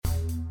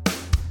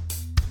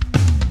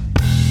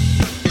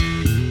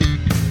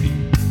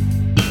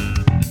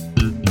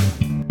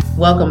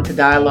Welcome to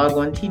Dialogue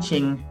on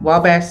Teaching,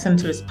 Wabash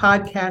Center's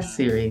podcast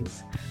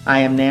series. I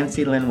am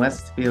Nancy Lynn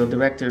Westfield,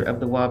 Director of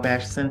the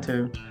Wabash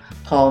Center.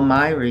 Paul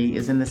Myrie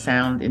is in the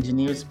sound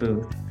engineer's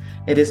booth.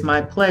 It is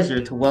my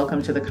pleasure to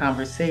welcome to the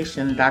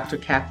conversation Dr.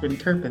 Katherine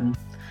Turpin.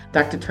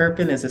 Dr.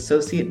 Turpin is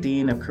Associate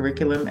Dean of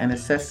Curriculum and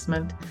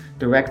Assessment,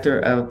 Director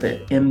of the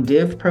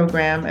MDiv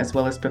program, as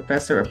well as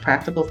Professor of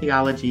Practical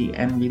Theology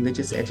and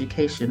Religious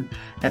Education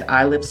at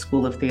Iliff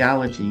School of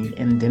Theology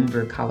in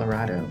Denver,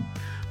 Colorado.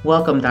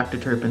 Welcome, Dr.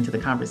 Turpin, to the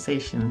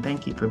conversation.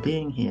 Thank you for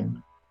being here.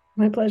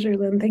 My pleasure,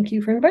 Lynn. Thank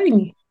you for inviting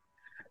me.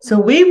 So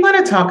we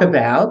want to talk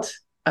about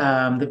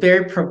the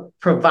very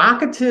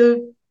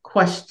provocative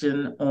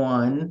question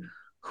on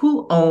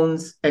who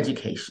owns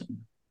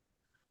education,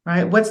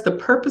 right? What's the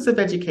purpose of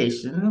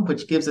education,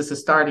 which gives us a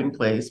starting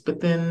place,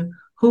 but then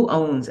who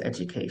owns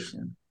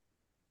education?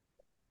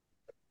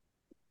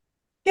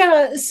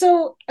 Yeah,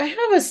 so I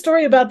have a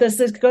story about this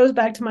that goes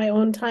back to my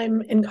own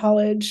time in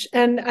college.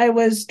 And I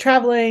was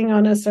traveling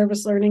on a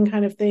service learning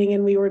kind of thing,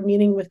 and we were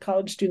meeting with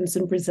college students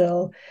in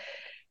Brazil.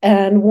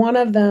 And one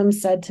of them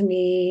said to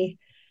me,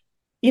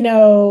 in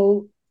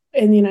the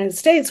United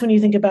States, when you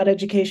think about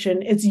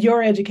education, it's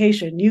your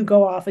education. You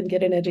go off and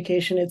get an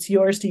education. It's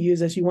yours to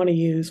use as you want to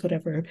use,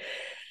 whatever.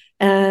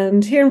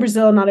 And here in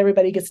Brazil, not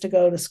everybody gets to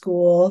go to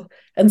school.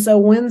 And so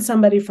when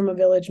somebody from a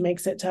village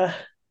makes it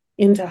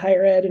into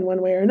higher ed in one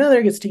way or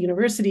another, gets to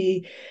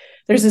university,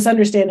 there's this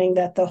understanding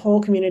that the whole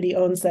community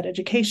owns that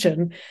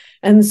education.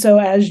 And so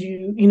as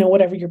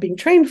whatever you're being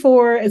trained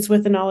for, it's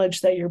with the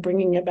knowledge that you're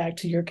bringing it back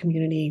to your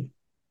community.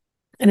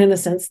 And in a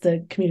sense,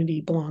 the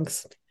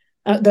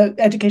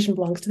education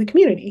belongs to the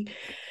community.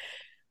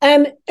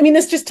 And I mean,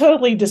 this just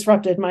totally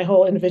disrupted my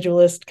whole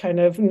individualist kind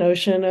of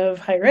notion of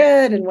higher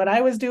ed and what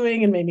I was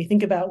doing, and made me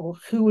think about, well,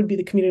 who would be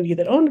the community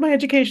that owned my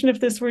education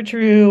if this were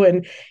true?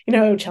 And,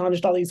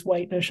 challenged all these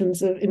white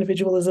notions of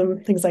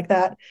individualism, things like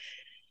that.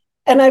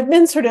 And I've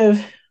been sort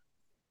of,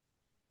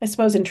 I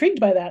suppose, intrigued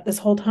by that this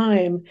whole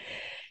time.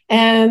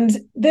 And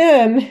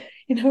then,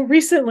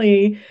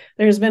 recently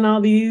there's been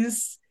all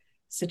these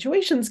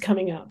situations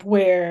coming up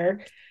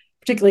where,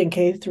 particularly in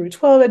K through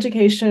 12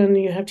 education,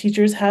 you have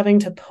teachers having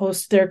to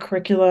post their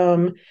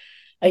curriculum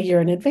a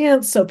year in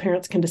advance so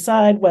parents can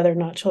decide whether or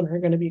not children are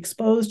going to be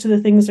exposed to the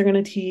things they're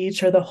going to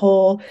teach, or the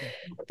whole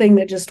thing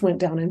that just went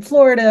down in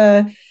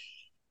Florida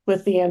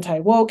with the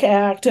Anti-Woke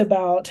Act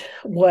about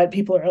what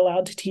people are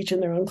allowed to teach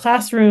in their own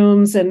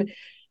classrooms. And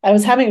I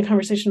was having a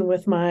conversation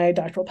with my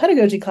doctoral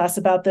pedagogy class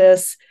about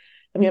this.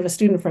 And we have a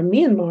student from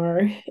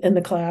Myanmar in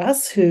the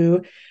class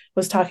who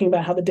was talking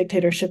about how the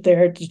dictatorship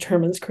there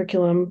determines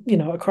curriculum,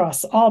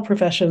 across all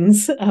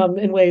professions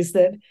in ways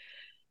that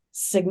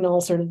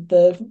signal sort of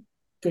the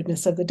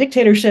goodness of the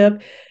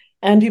dictatorship.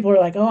 And people were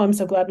like, oh, I'm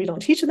so glad we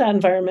don't teach in that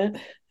environment.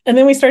 And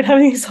then we started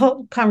having these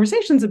whole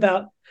conversations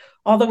about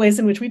all the ways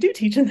in which we do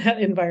teach in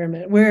that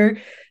environment,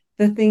 where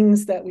the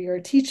things that we are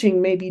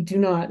teaching maybe do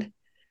not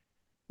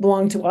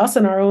belong to us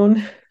and our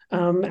own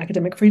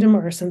academic freedom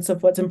or a sense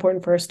of what's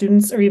important for our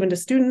students, or even to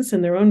students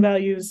and their own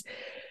values,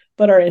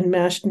 but are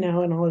enmeshed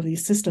now in all of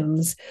these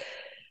systems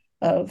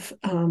of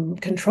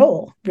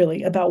control,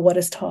 really, about what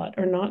is taught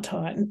or not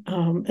taught.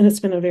 And it's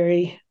been a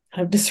very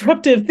kind of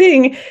disruptive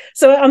thing.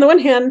 So on the one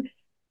hand,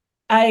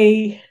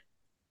 I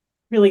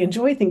really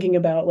enjoy thinking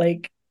about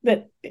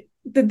that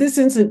this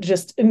isn't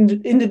just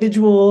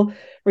individual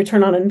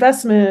return on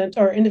investment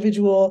or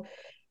individual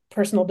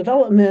personal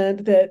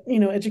development, that,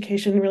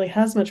 education really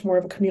has much more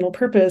of a communal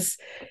purpose.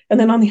 And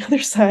then on the other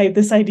side,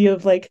 this idea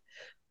of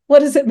what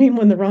does it mean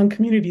when the wrong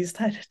communities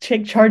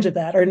take charge of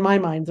that, or in my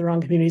mind, the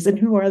wrong communities, and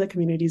who are the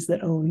communities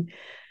that own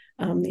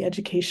the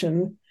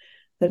education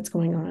that's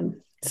going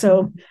on?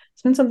 So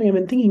it's been something I've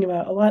been thinking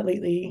about a lot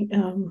lately.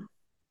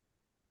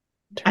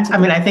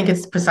 I think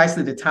it's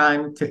precisely the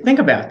time to think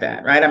about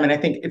that, right? I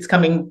think it's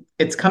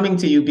coming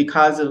to you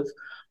because of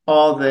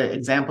all the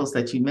examples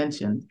that you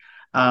mentioned.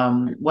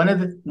 One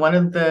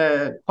of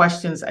the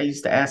questions I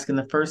used to ask in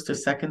the first or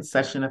second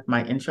session of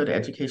my Intro to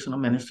Educational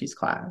Ministries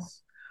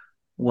class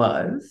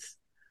was,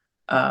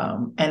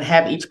 and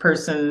have each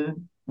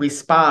person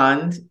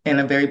respond in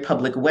a very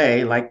public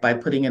way, like by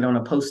putting it on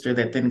a poster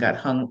that then got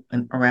hung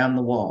around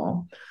the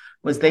wall,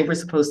 was they were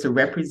supposed to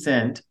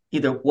represent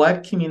either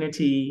what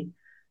community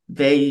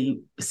they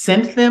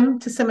sent them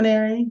to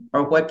seminary,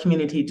 or what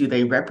community do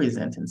they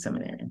represent in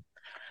seminary.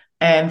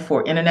 And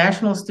for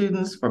international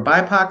students, for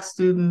BIPOC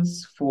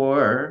students,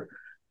 for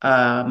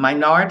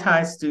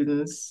minoritized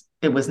students,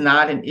 it was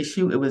not an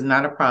issue. It was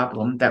not a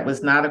problem. That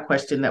was not a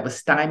question that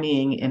was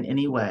stymieing in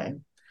any way.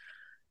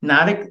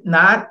 Not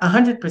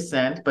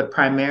 100%, but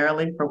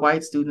primarily for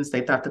white students,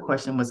 they thought the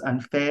question was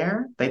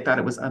unfair. They thought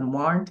it was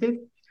unwarranted.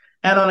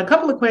 And on a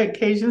couple of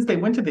occasions, they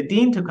went to the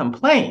dean to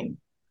complain.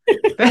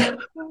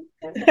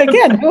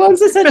 Again, who owns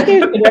this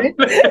education, right?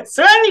 That's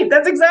right.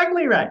 That's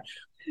exactly right.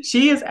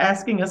 She is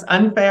asking us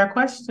unfair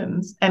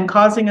questions and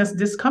causing us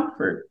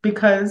discomfort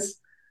because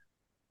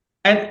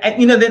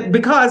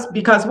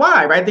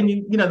why, right? Then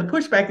the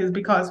pushback is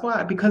because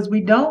why? Because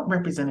we don't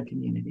represent a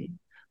community,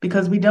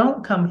 because we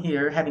don't come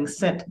here having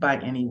sent by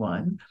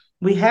anyone,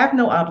 We have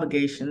no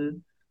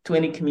obligation to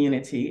any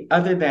community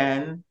other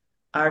than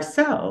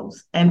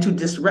ourselves and to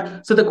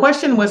disrupt. So the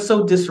question was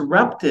so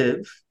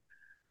disruptive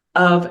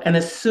of an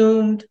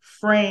assumed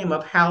frame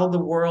of how the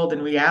world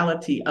in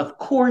reality, of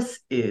course,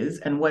 is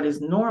and what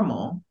is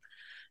normal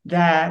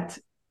that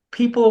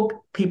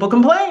people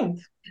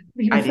complained.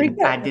 I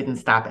didn't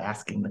stop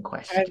asking the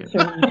question.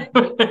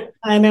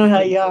 I know how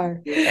you are.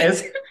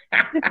 Yes.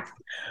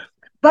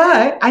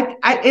 But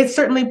it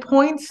certainly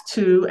points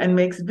to and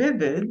makes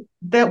vivid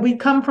that we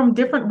come from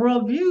different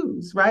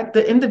worldviews, right?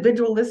 The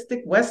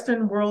individualistic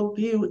Western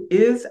worldview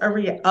is a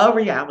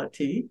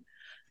reality,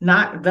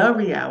 not the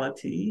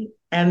reality.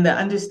 And the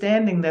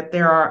understanding that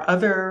there are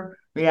other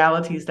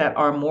realities that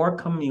are more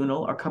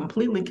communal or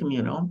completely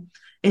communal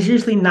is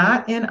usually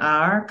not in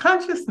our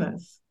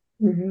consciousness.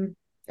 Mm-hmm.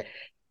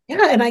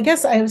 Yeah, and I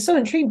guess I was so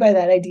intrigued by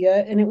that idea,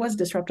 and it was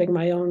disrupting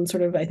my own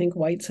sort of, I think,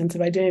 white sense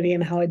of identity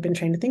and how I'd been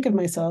trained to think of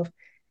myself.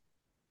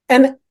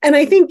 And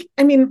I think,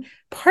 I mean,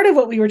 part of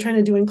what we were trying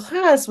to do in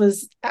class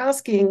was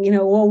asking,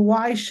 well,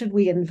 why should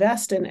we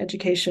invest in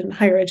education,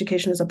 higher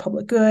education as a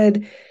public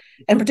good?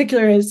 And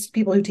particularly as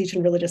people who teach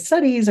in religious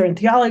studies or in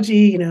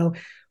theology,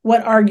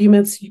 what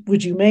arguments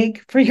would you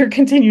make for your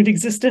continued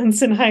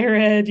existence in higher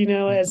ed,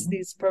 as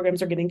these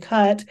programs are getting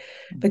cut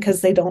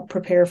because they don't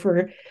prepare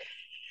for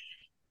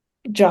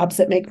jobs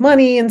that make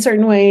money in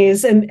certain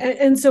ways.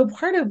 And so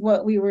part of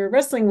what we were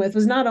wrestling with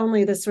was not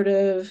only this sort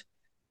of,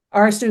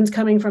 are students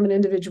coming from an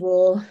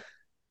individual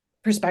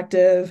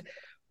perspective,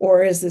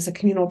 or is this a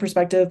communal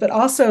perspective, but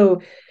also,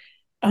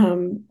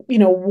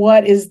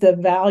 what is the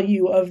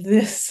value of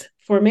this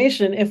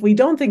formation if we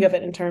don't think of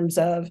it in terms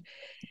of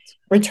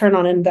return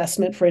on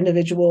investment for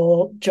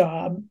individual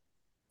job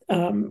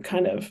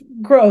kind of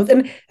growth.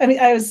 And I mean,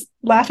 I was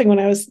laughing when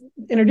I was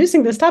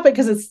introducing this topic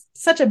because it's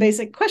such a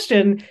basic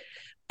question,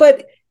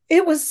 but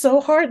it was so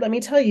hard, let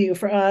me tell you,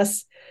 for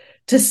us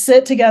to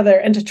sit together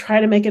and to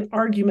try to make an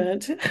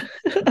argument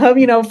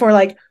for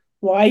like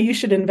why you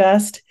should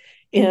invest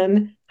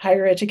in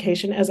higher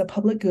education as a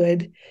public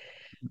good,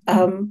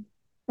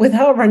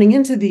 without running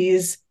into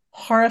these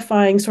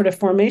horrifying sort of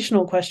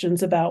formational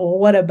questions about, well,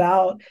 what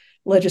about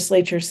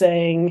legislature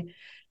saying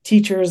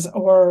teachers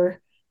are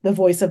the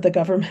voice of the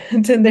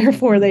government and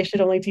therefore they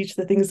should only teach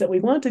the things that we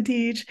want to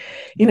teach,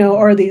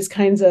 or these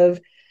kinds of,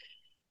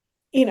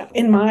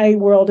 in my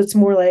world, it's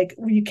more like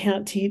you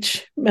can't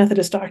teach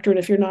Methodist doctrine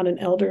if you're not an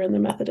elder in the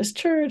Methodist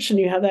church and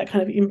you have that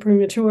kind of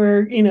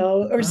imprimatur,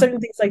 or certain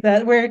things like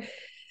that, where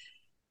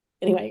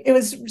anyway, it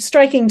was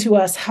striking to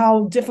us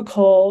how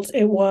difficult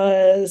it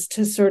was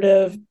to sort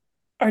of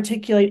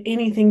articulate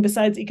anything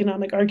besides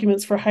economic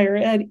arguments for higher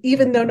ed,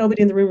 even though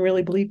nobody in the room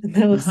really believed in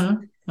those.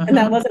 And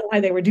that wasn't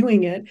why they were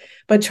doing it,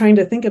 but trying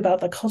to think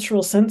about the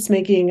cultural sense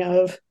making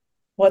of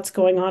what's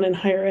going on in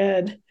higher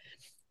ed.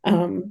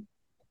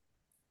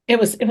 It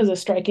was a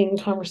striking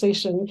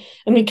conversation,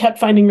 and we kept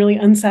finding really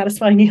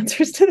unsatisfying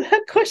answers to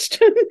that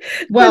question.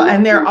 Well,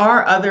 and there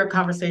are other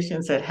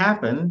conversations that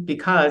happen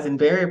because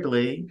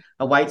invariably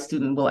a white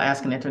student will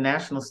ask an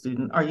international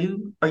student, are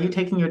you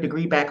taking your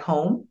degree back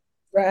home?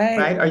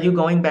 Right? Are you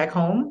going back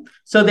home?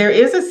 So there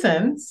is a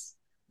sense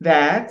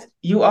that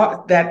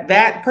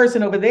that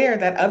person over there,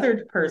 that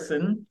other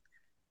person,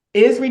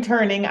 is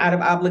returning out of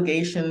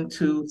obligation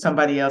to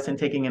somebody else and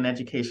taking an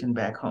education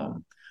back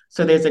home.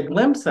 So there's a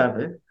glimpse of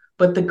it,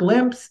 but the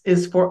glimpse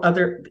is for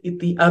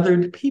the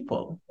othered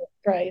people.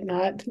 Right.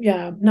 Not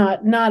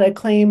a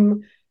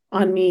claim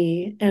on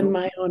me and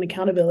my own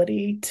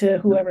accountability to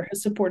whoever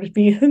has supported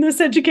me in this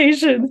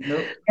education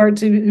or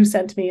to who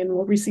sent me and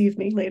will receive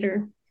me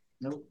later.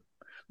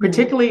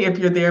 Particularly if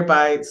you're there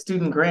by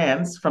student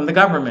grants from the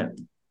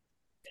government.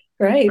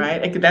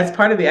 Right. That's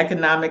part of the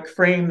economic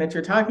frame that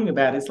you're talking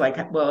about. It's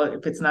like, well,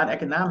 if it's not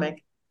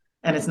economic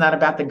and it's not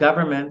about the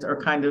government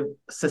or kind of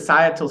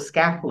societal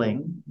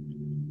scaffolding,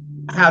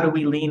 how do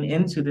we lean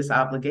into this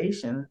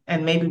obligation?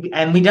 And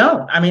we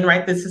don't. I mean,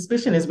 right, the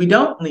suspicion is we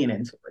don't lean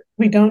into it.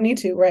 We don't need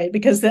to, right?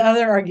 Because the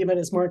other argument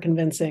is more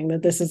convincing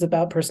that this is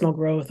about personal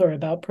growth or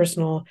about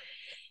personal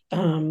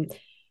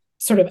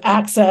sort of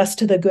access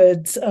to the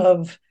goods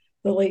of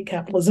the late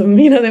capitalism,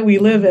 that we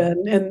live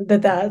in, and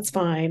that's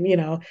fine,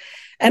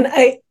 And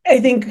I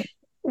think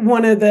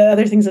one of the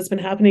other things that's been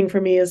happening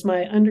for me is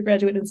my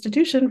undergraduate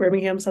institution,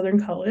 Birmingham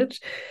Southern College,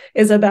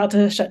 is about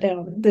to shut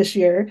down this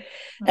year.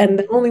 And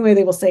the only way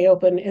they will stay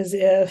open is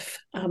if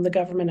the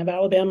government of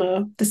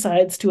Alabama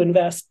decides to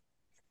invest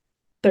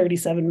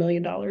 $37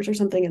 million or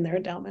something in their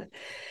endowment.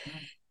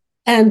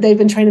 And they've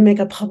been trying to make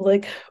a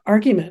public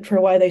argument for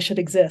why they should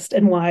exist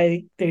and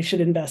why they should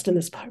invest in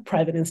this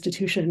private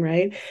institution,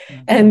 right?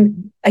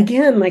 And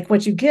again, like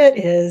what you get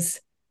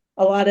is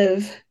a lot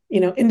of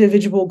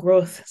individual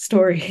growth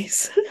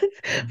stories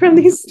from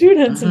these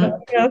students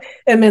about,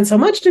 it meant so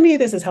much to me.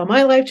 This is how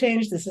my life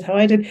changed. This is how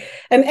I did.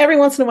 And every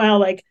once in a while,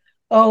 like,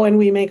 oh, and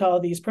we make all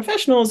these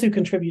professionals who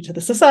contribute to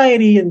the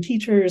society and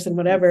teachers and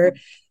whatever.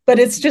 But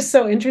it's just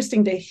so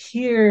interesting to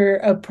hear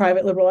a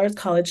private liberal arts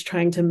college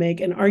trying to make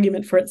an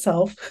argument for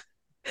itself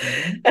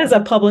as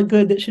a public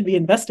good that should be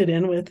invested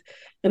in with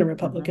and a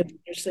Republican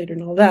legislator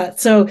and all that.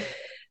 So,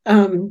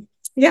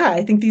 yeah,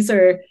 I think these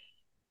are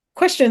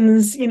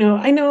questions,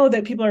 I know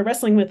that people are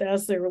wrestling with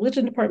as their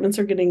religion departments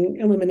are getting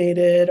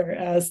eliminated, or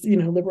as,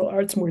 liberal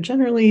arts more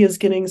generally is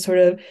getting sort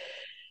of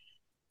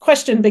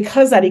questioned,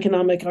 because that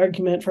economic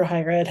argument for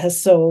higher ed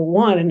has so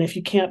won. And if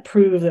you can't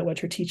prove that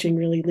what you're teaching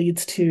really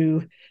leads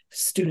to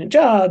student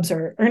jobs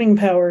or earning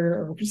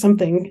power or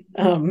something,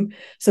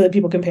 so that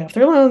people can pay off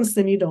their loans,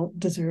 then you don't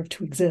deserve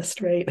to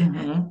exist, right?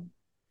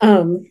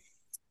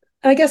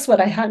 I guess what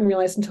I hadn't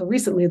realized until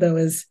recently, though,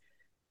 is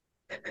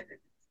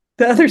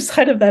the other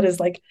side of that is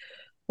like,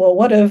 well,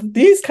 what if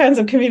these kinds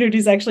of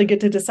communities actually get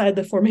to decide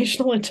the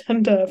formational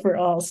agenda for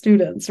all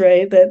students,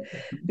 right?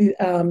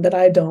 That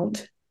I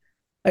don't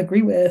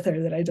agree with,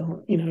 or that I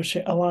don't,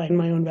 align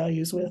my own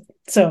values with.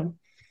 So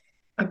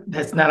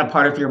that's not a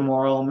part of your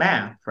moral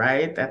map,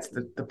 right? That's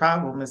the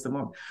problem, is the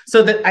moral.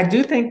 So that I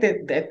do think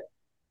that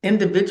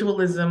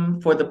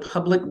individualism for the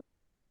public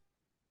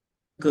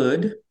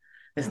good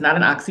is not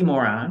an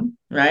oxymoron,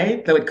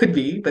 right? Though it could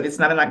be, but it's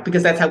not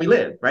because that's how we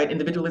live, right?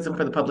 Individualism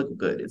for the public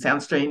good. It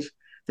sounds strange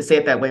to say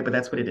it that way, but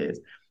that's what it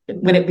is.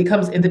 When it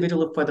becomes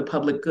individual for the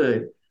public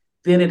good,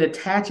 then it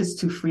attaches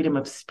to freedom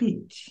of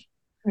speech.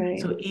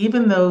 Right. So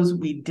even those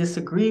we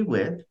disagree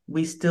with,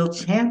 we still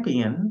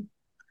champion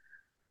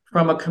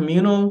from a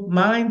communal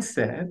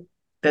mindset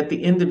that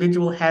the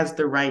individual has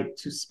the right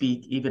to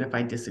speak, even if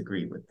I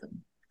disagree with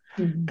them.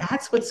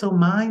 That's what's so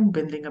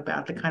mind-bending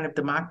about the kind of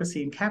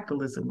democracy and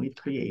capitalism we've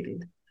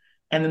created.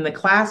 And in the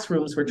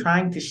classrooms we're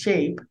trying to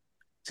shape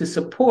to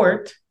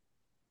support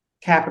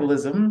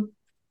capitalism,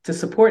 to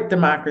support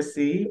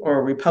democracy or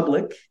a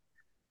republic.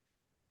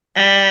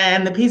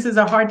 And the pieces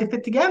are hard to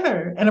fit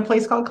together in a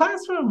place called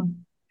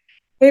classroom.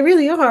 They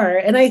really are.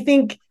 And I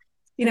think,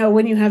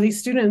 when you have these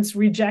students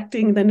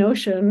rejecting the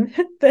notion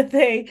that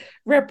they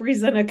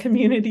represent a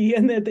community,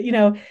 and that,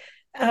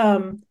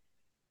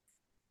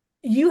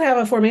 you have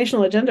a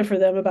formational agenda for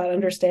them about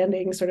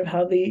understanding sort of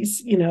how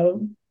these,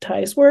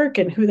 ties work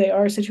and who they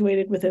are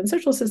situated within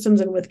social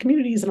systems and with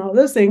communities and all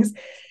those things.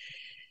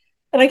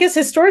 And I guess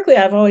historically,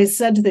 I've always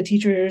said to the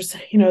teachers,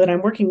 that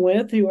I'm working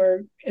with, who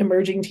are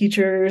emerging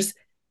teachers,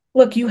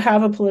 look, you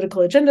have a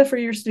political agenda for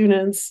your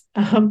students.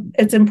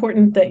 It's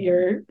important that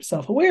you're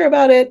self-aware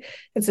about it.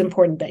 It's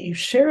important that you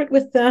share it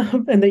with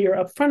them and that you're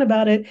upfront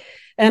about it.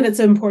 And it's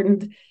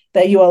important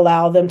that you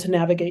allow them to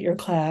navigate your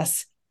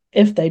class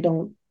if they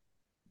don't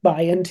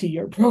buy into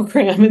your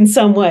program in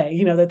some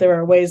way, that there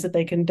are ways that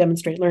they can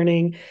demonstrate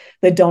learning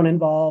that don't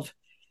involve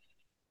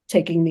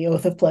taking the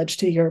oath of pledge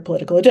to your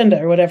political agenda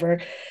or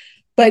whatever.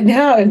 But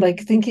now I'm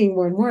like thinking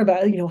more and more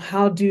about,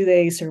 how do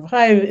they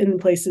survive in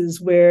places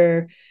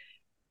where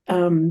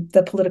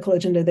the political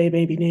agenda they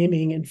may be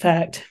naming, in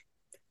fact,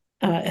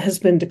 has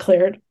been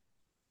declared,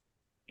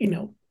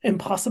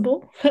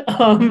 impossible.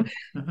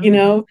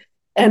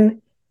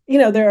 And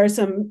there are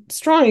some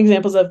strong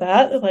examples of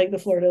that, like the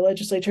Florida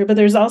legislature, but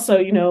there's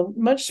also,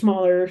 much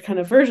smaller kind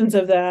of versions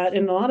of that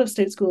in a lot of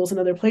state schools and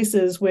other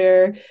places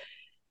where,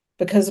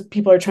 because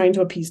people are trying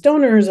to appease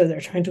donors, or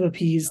they're trying to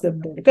appease the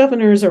board of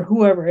governors or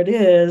whoever it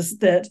is,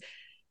 that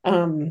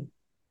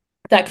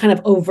that kind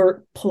of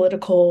overt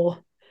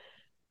political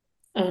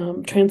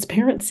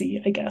transparency,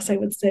 I guess I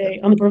would say,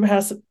 on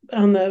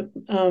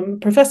the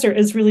professor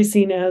is really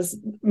seen as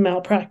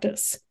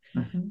malpractice,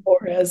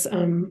 or as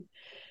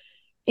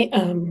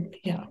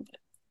yeah.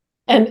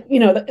 And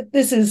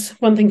this is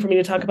one thing for me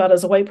to talk about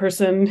as a white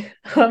person.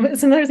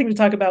 It's another thing to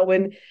talk about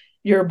when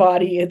your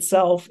body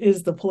itself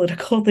is the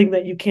political thing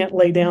that you can't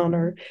lay down,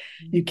 or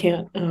you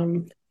can't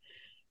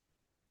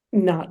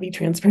not be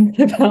transparent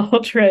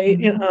about, right?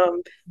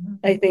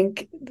 I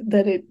think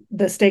that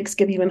the stakes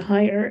get even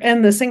higher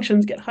and the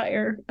sanctions get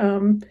higher,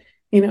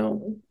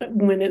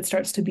 when it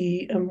starts to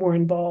be a more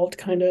involved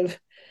kind of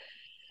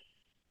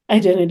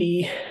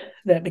identity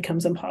that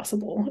becomes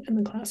impossible in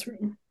the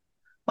classroom.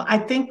 Well, I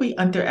think we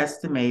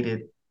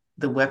underestimated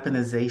the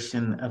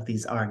weaponization of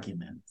these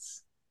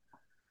arguments,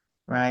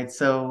 right?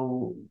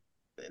 So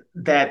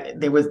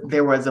that there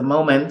was a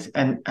moment,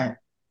 and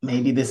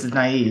maybe this is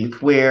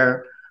naive,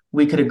 where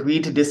we could agree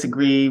to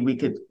disagree. We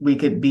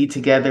could be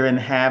together and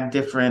have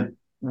different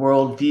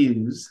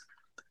worldviews,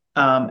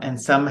 and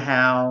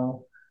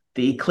somehow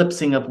the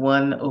eclipsing of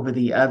one over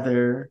the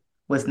other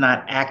was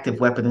not active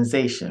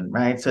weaponization,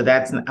 right? So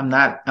I'm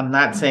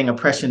not saying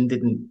oppression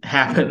didn't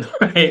happen,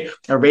 right?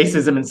 Or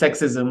racism and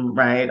sexism,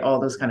 right?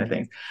 All those kind of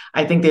things.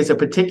 I think there's a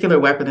particular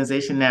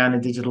weaponization now in the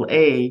digital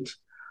age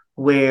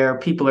where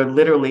people are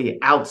literally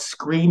out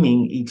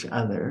screaming each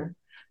other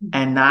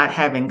and not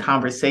having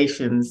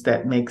conversations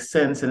that make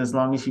sense. And as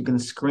long as you can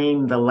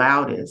scream the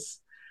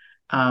loudest,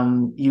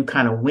 you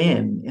kind of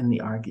win in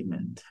the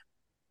argument.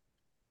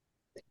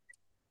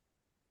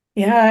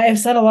 Yeah, I've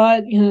said a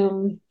lot,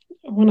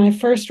 when I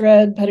first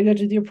read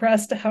Pedagogy of the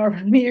Oppressed, however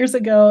many years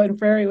ago, and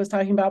Freire was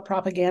talking about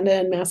propaganda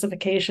and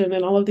massification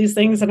and all of these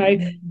things. And I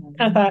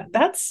kind of thought,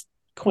 that's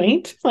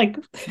quaint. Like,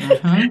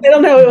 I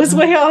don't know, it was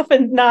way off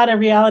and not a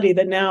reality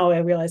that now I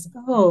realize,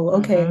 oh,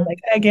 okay, like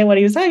I get what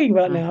he was talking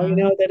about now,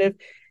 that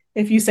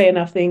if you say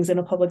enough things in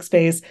a public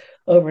space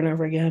over and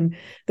over again,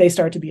 they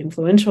start to be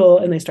influential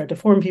and they start to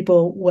form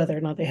people, whether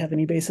or not they have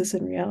any basis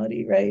in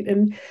reality, right?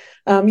 And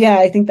yeah,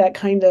 I think that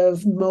kind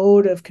of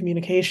mode of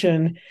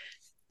communication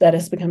that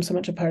has become so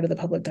much a part of the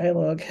public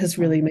dialogue has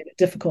really made it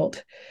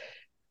difficult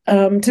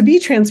to be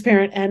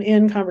transparent and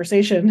in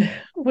conversation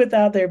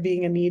without there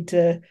being a need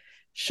to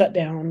shut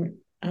down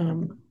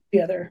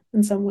the other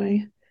in some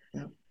way.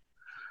 Yeah.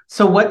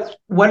 So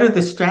what are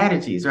the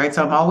strategies, right?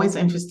 So I'm always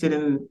interested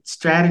in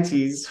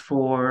strategies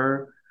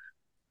for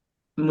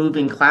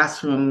moving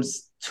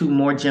classrooms to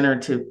more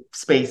generative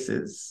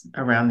spaces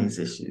around these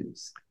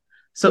issues.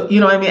 So, you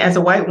know, I mean, as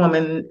a white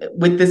woman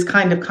with this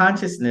kind of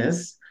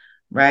consciousness,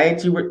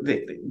 right? You were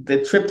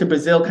the trip to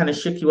Brazil kind of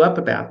shook you up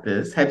about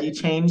this. Have you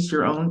changed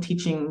your own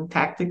teaching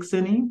tactics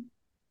any?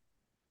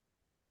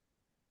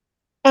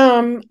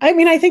 I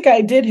mean, I think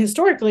I did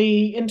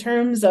historically in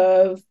terms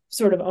of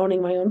sort of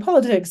owning my own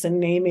politics and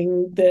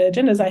naming the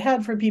agendas I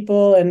had for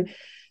people and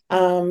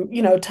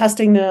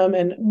testing them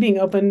and being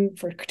open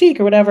for critique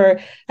or whatever.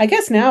 I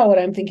guess now what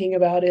I'm thinking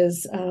about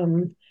is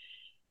one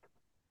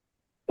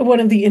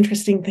of the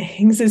interesting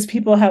things is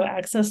people have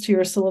access to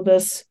your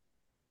syllabus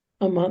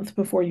a month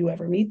before you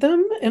ever meet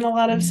them in a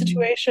lot of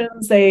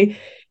situations.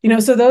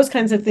 So those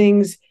kinds of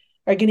things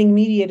are getting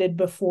mediated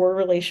before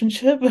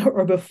relationship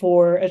or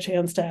before a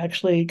chance to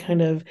actually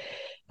kind of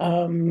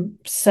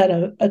set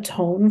a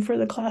tone for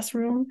the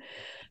classroom,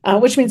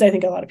 which means I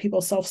think a lot of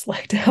people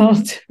self-select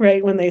out,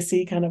 right, when they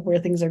see kind of where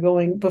things are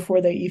going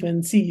before they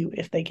even see you,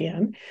 if they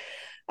can.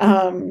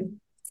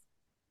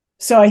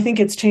 So I think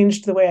it's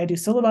changed the way I do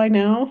syllabi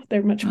now.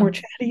 They're much more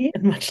chatty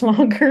and much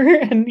longer.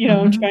 And,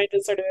 I'm trying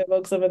to sort of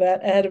evoke some of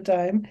that ahead of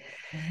time.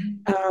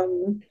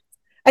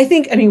 I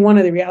mean, one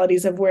of the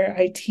realities of where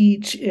I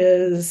teach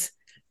is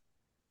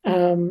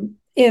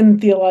in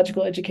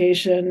theological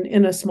education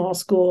in a small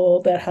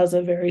school that has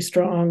a very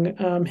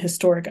strong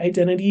historic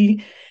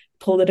identity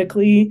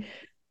politically.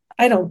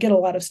 I don't get a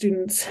lot of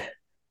students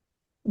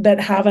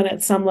that haven't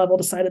at some level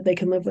decided they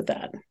can live with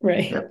that,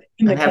 right? Yep.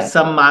 And have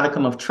some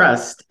modicum of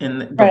trust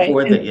in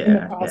before in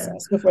the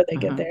process before they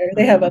get there.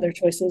 They have other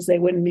choices. They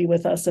wouldn't be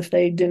with us if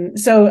they didn't.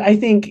 So I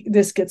think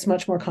this gets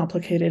much more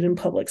complicated in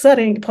public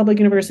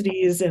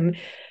universities and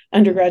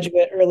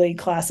undergraduate early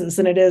classes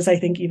than it is, I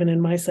think, even in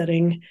my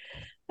setting.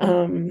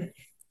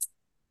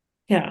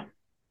 Yeah.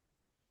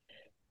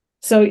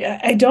 So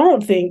I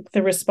don't think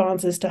the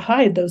response is to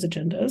hide those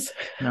agendas.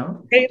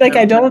 No. Right? Like,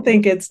 I don't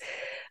think it's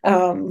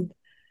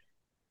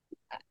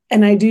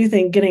and I do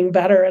think getting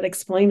better at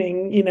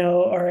explaining,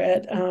 or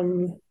at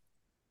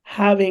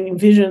having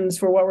visions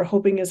for what we're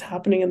hoping is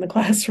happening in the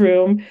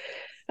classroom.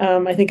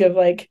 I think of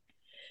like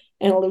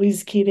Anna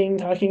Louise Keating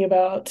talking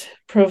about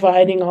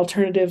providing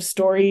alternative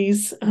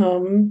stories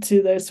to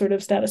the sort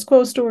of status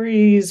quo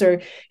stories,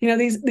 or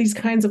these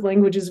kinds of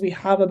languages we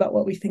have about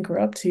what we think we're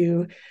up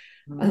to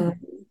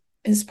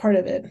is part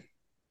of it.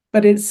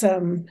 But it's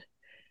I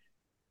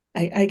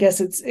guess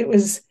it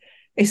was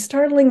a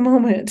startling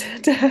moment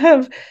to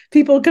have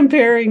people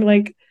comparing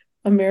like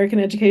American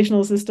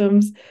educational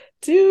systems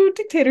to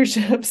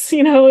dictatorships,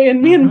 in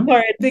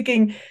Myanmar, and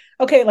thinking,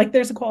 okay, like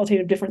there's a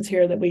qualitative difference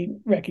here that we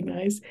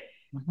recognize.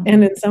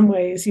 And in some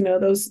ways, I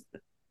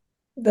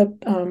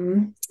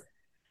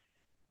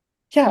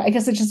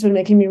guess it's just been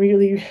making me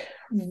really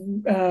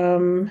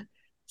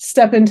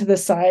step into the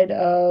side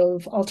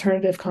of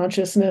alternative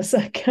consciousness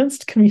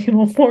against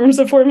communal forms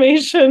of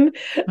formation,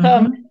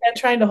 and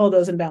trying to hold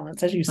those in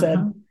balance, as you said.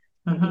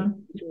 But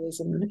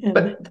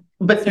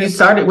you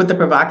started with the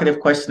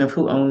provocative question of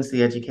who owns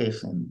the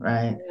education,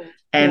 right?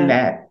 And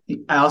that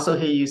I also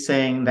hear you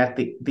saying that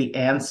the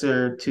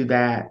answer to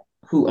that,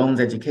 who owns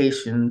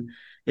education,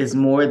 is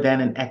more than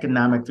an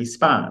economic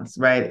response,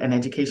 right? And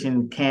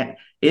education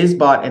is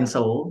bought and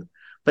sold,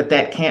 but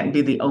that can't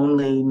be the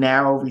only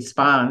narrow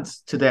response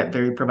to that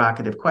very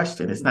provocative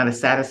question. It's not a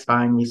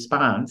satisfying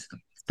response,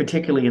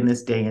 particularly in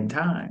this day and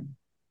time.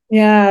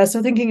 Yeah,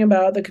 so thinking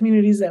about the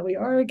communities that we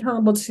are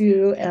accountable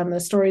to and the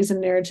stories and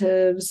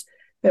narratives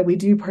that we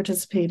do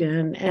participate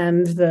in,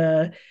 and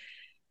the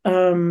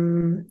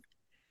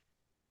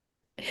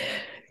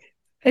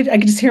I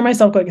can just hear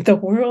myself going, the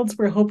worlds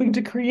we're hoping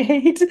to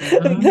create,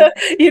 the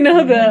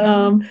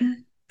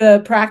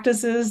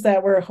practices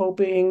that we're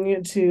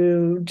hoping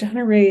to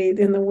generate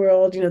in the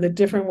world, the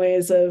different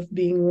ways of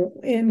being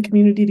in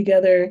community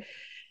together,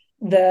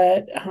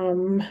 that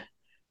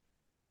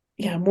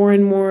more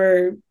and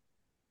more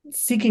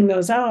seeking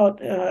those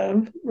out,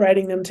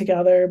 writing them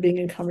together, being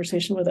in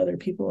conversation with other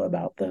people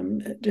about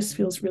them, it just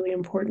feels really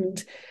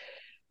important.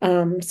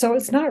 So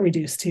it's not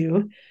reduced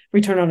to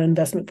return on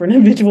investment for an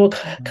individual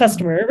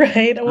customer,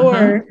 right?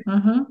 Or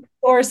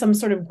some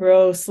sort of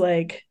gross,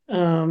 like,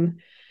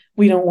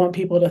 we don't want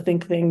people to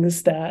think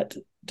things that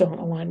don't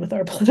align with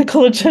our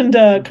political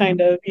agenda,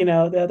 kind of,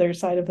 the other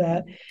side of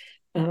that,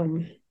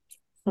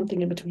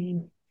 something in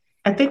between.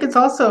 I think it's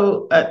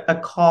also a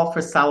call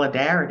for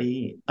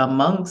solidarity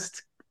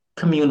amongst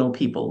communal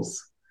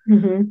peoples,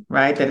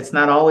 right? That it's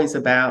not always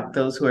about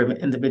those who are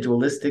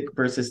individualistic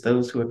versus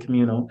those who are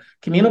communal.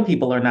 Communal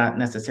people are not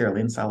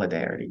necessarily in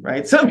solidarity,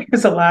 right? So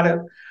there's a lot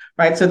of,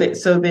 right? So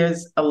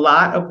there's a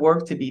lot of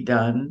work to be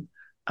done,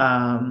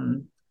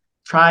 um,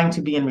 trying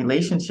to be in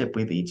relationship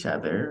with each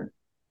other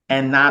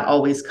and not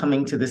always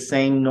coming to the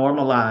same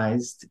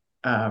normalized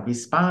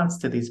response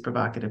to these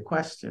provocative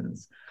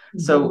questions.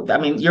 So, I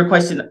mean, your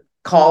question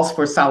calls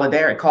for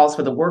solidarity, calls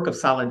for the work of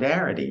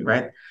solidarity,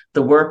 right?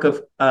 The work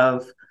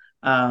of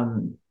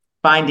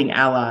finding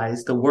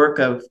allies, the work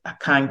of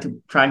trying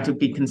to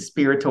be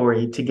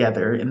conspiratory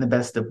together in the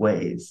best of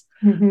ways.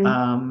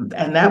 And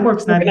that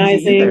work's not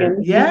easy either.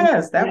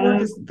 Yes, that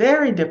work is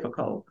very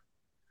difficult.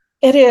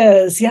 It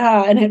is,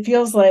 yeah. And it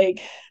feels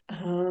like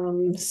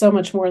so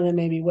much more than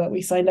maybe what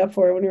we signed up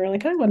for when we were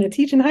like, I want to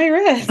teach in higher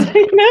ed.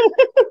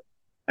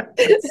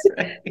 That's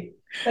right.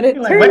 But it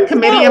You're like, what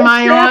committee am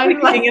I on?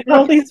 Like, and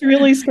all these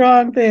really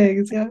strong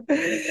things. Yeah.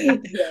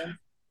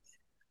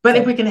 But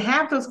if we can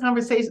have those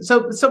conversations,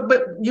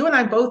 but you and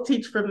I both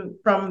teach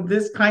from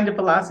this kind of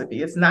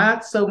philosophy. It's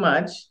not so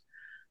much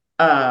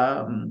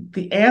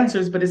the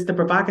answers, but it's the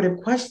provocative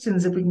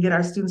questions. If we can get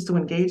our students to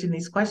engage in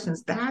these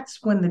questions,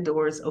 that's when the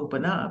doors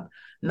open up,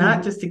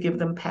 not just to give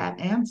them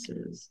pat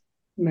answers.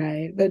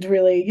 Right. But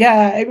really,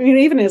 yeah. I mean,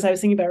 even as I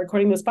was thinking about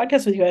recording this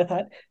podcast with you, I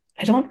thought,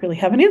 I don't really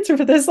have an answer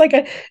for this. Like,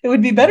 it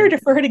would be better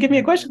for her to give me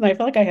a question that I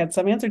felt like I had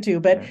some answer to.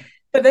 But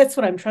that's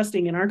what I'm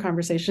trusting in our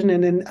conversation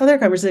and in other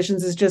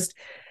conversations is just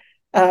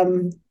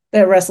that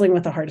wrestling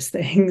with the hardest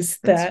things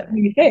that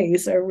we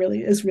face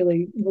is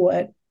really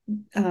what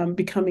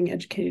becoming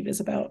educated is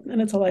about.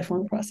 And it's a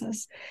lifelong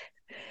process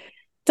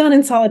done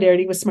in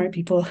solidarity with smart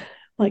people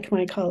like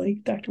my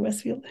colleague, Dr.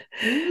 Westfield.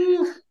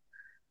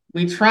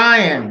 We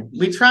trying.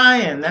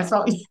 That's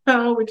all,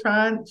 we're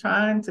trying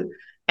to,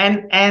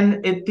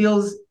 and it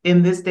feels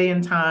in this day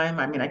and time,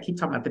 I mean, I keep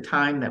talking about the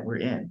time that we're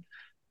in.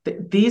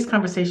 These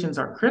conversations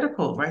are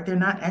critical, right? They're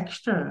not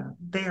extra.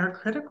 They are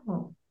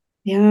critical.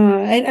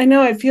 Yeah, I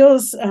know it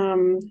feels, I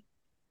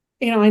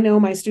know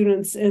my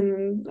students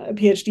in a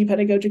PhD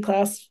pedagogy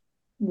class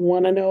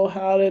want to know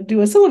how to do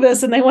a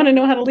syllabus and they want to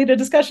know how to lead a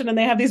discussion and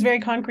they have these very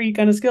concrete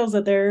kind of skills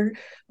that they're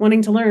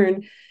wanting to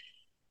learn.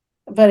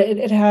 But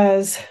it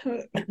has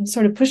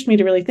sort of pushed me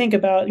to really think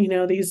about,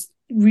 these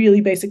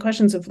really basic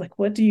questions of like,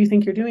 what do you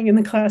think you're doing in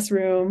the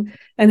classroom?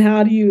 And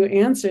how do you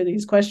answer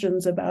these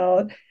questions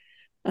about,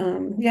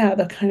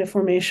 the kind of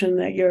formation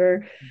that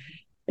you're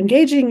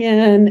engaging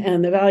in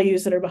and the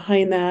values that are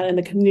behind that and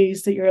the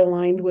communities that you're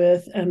aligned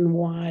with and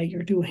why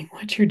you're doing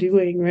what you're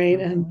doing, right?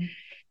 And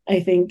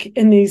I think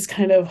in these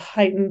kind of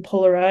heightened,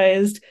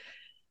 polarized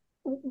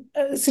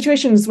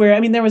situations where, I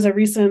mean, there was a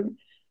recent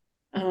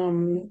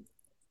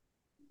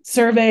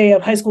survey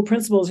of high school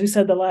principals who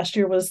said that last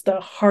year was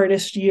the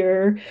hardest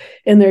year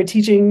in their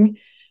teaching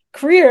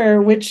career,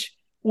 which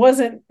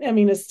wasn't, I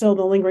mean, it's still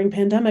the lingering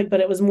pandemic,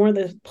 but it was more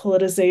the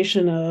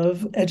politicization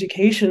of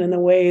education and the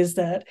ways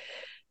that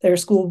their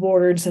school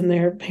boards and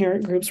their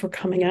parent groups were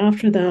coming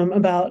after them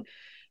about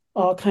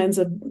all kinds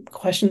of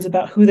questions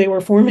about who they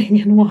were forming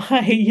and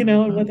why,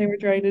 and what they were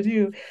trying to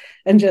do.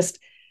 And just,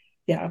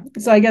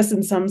 so I guess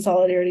in some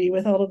solidarity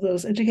with all of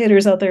those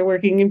educators out there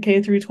working in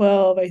K through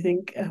 12, I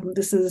think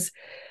this is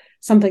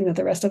something that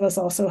the rest of us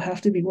also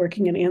have to be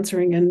working and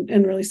answering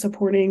and really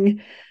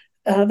supporting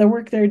the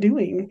work they're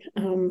doing.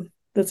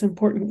 That's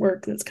important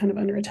work that's kind of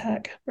under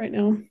attack right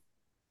now.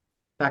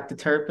 Dr.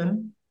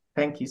 Turpin,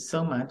 thank you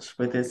so much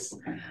for this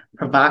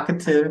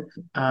provocative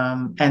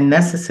and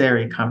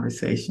necessary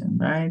conversation,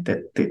 right?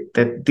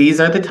 That these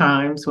are the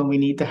times when we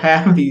need to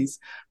have these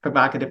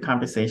provocative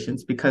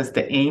conversations because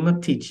the aim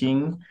of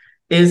teaching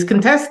is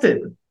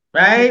contested,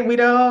 right?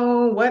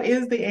 What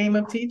is the aim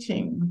of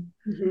teaching?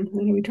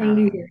 What are we trying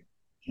to do here?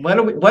 What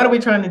are we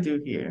trying to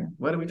do here?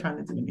 What are we trying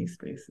to do in these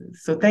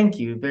spaces? So thank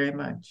you very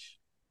much.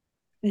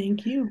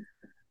 Thank you.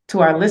 To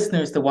our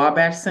listeners, the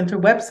Wabash Center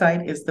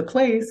website is the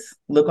place.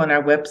 Look on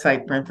our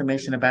website for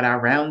information about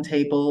our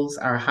roundtables,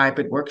 our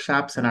hybrid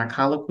workshops, and our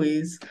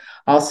colloquies.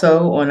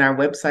 Also on our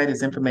website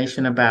is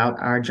information about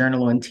our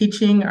journal on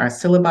teaching, our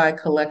syllabi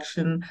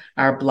collection,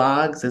 our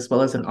blogs, as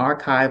well as an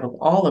archive of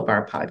all of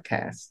our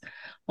podcasts.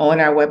 On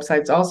our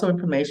website is also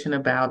information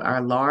about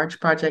our large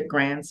project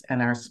grants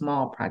and our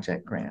small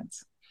project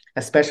grants.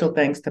 A special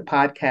thanks to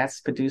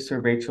podcast producer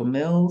Rachel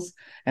Mills,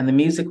 and the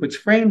music which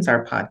frames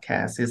our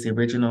podcast is the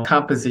original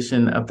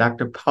composition of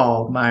Dr.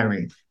 Paul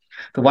Myrie.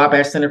 The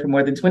Wabash Center for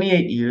more than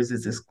 28 years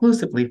is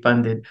exclusively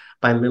funded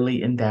by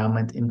Lilly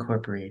Endowment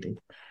Incorporated.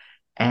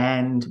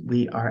 And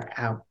we are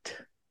out.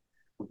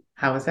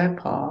 How is that,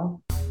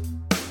 Paul?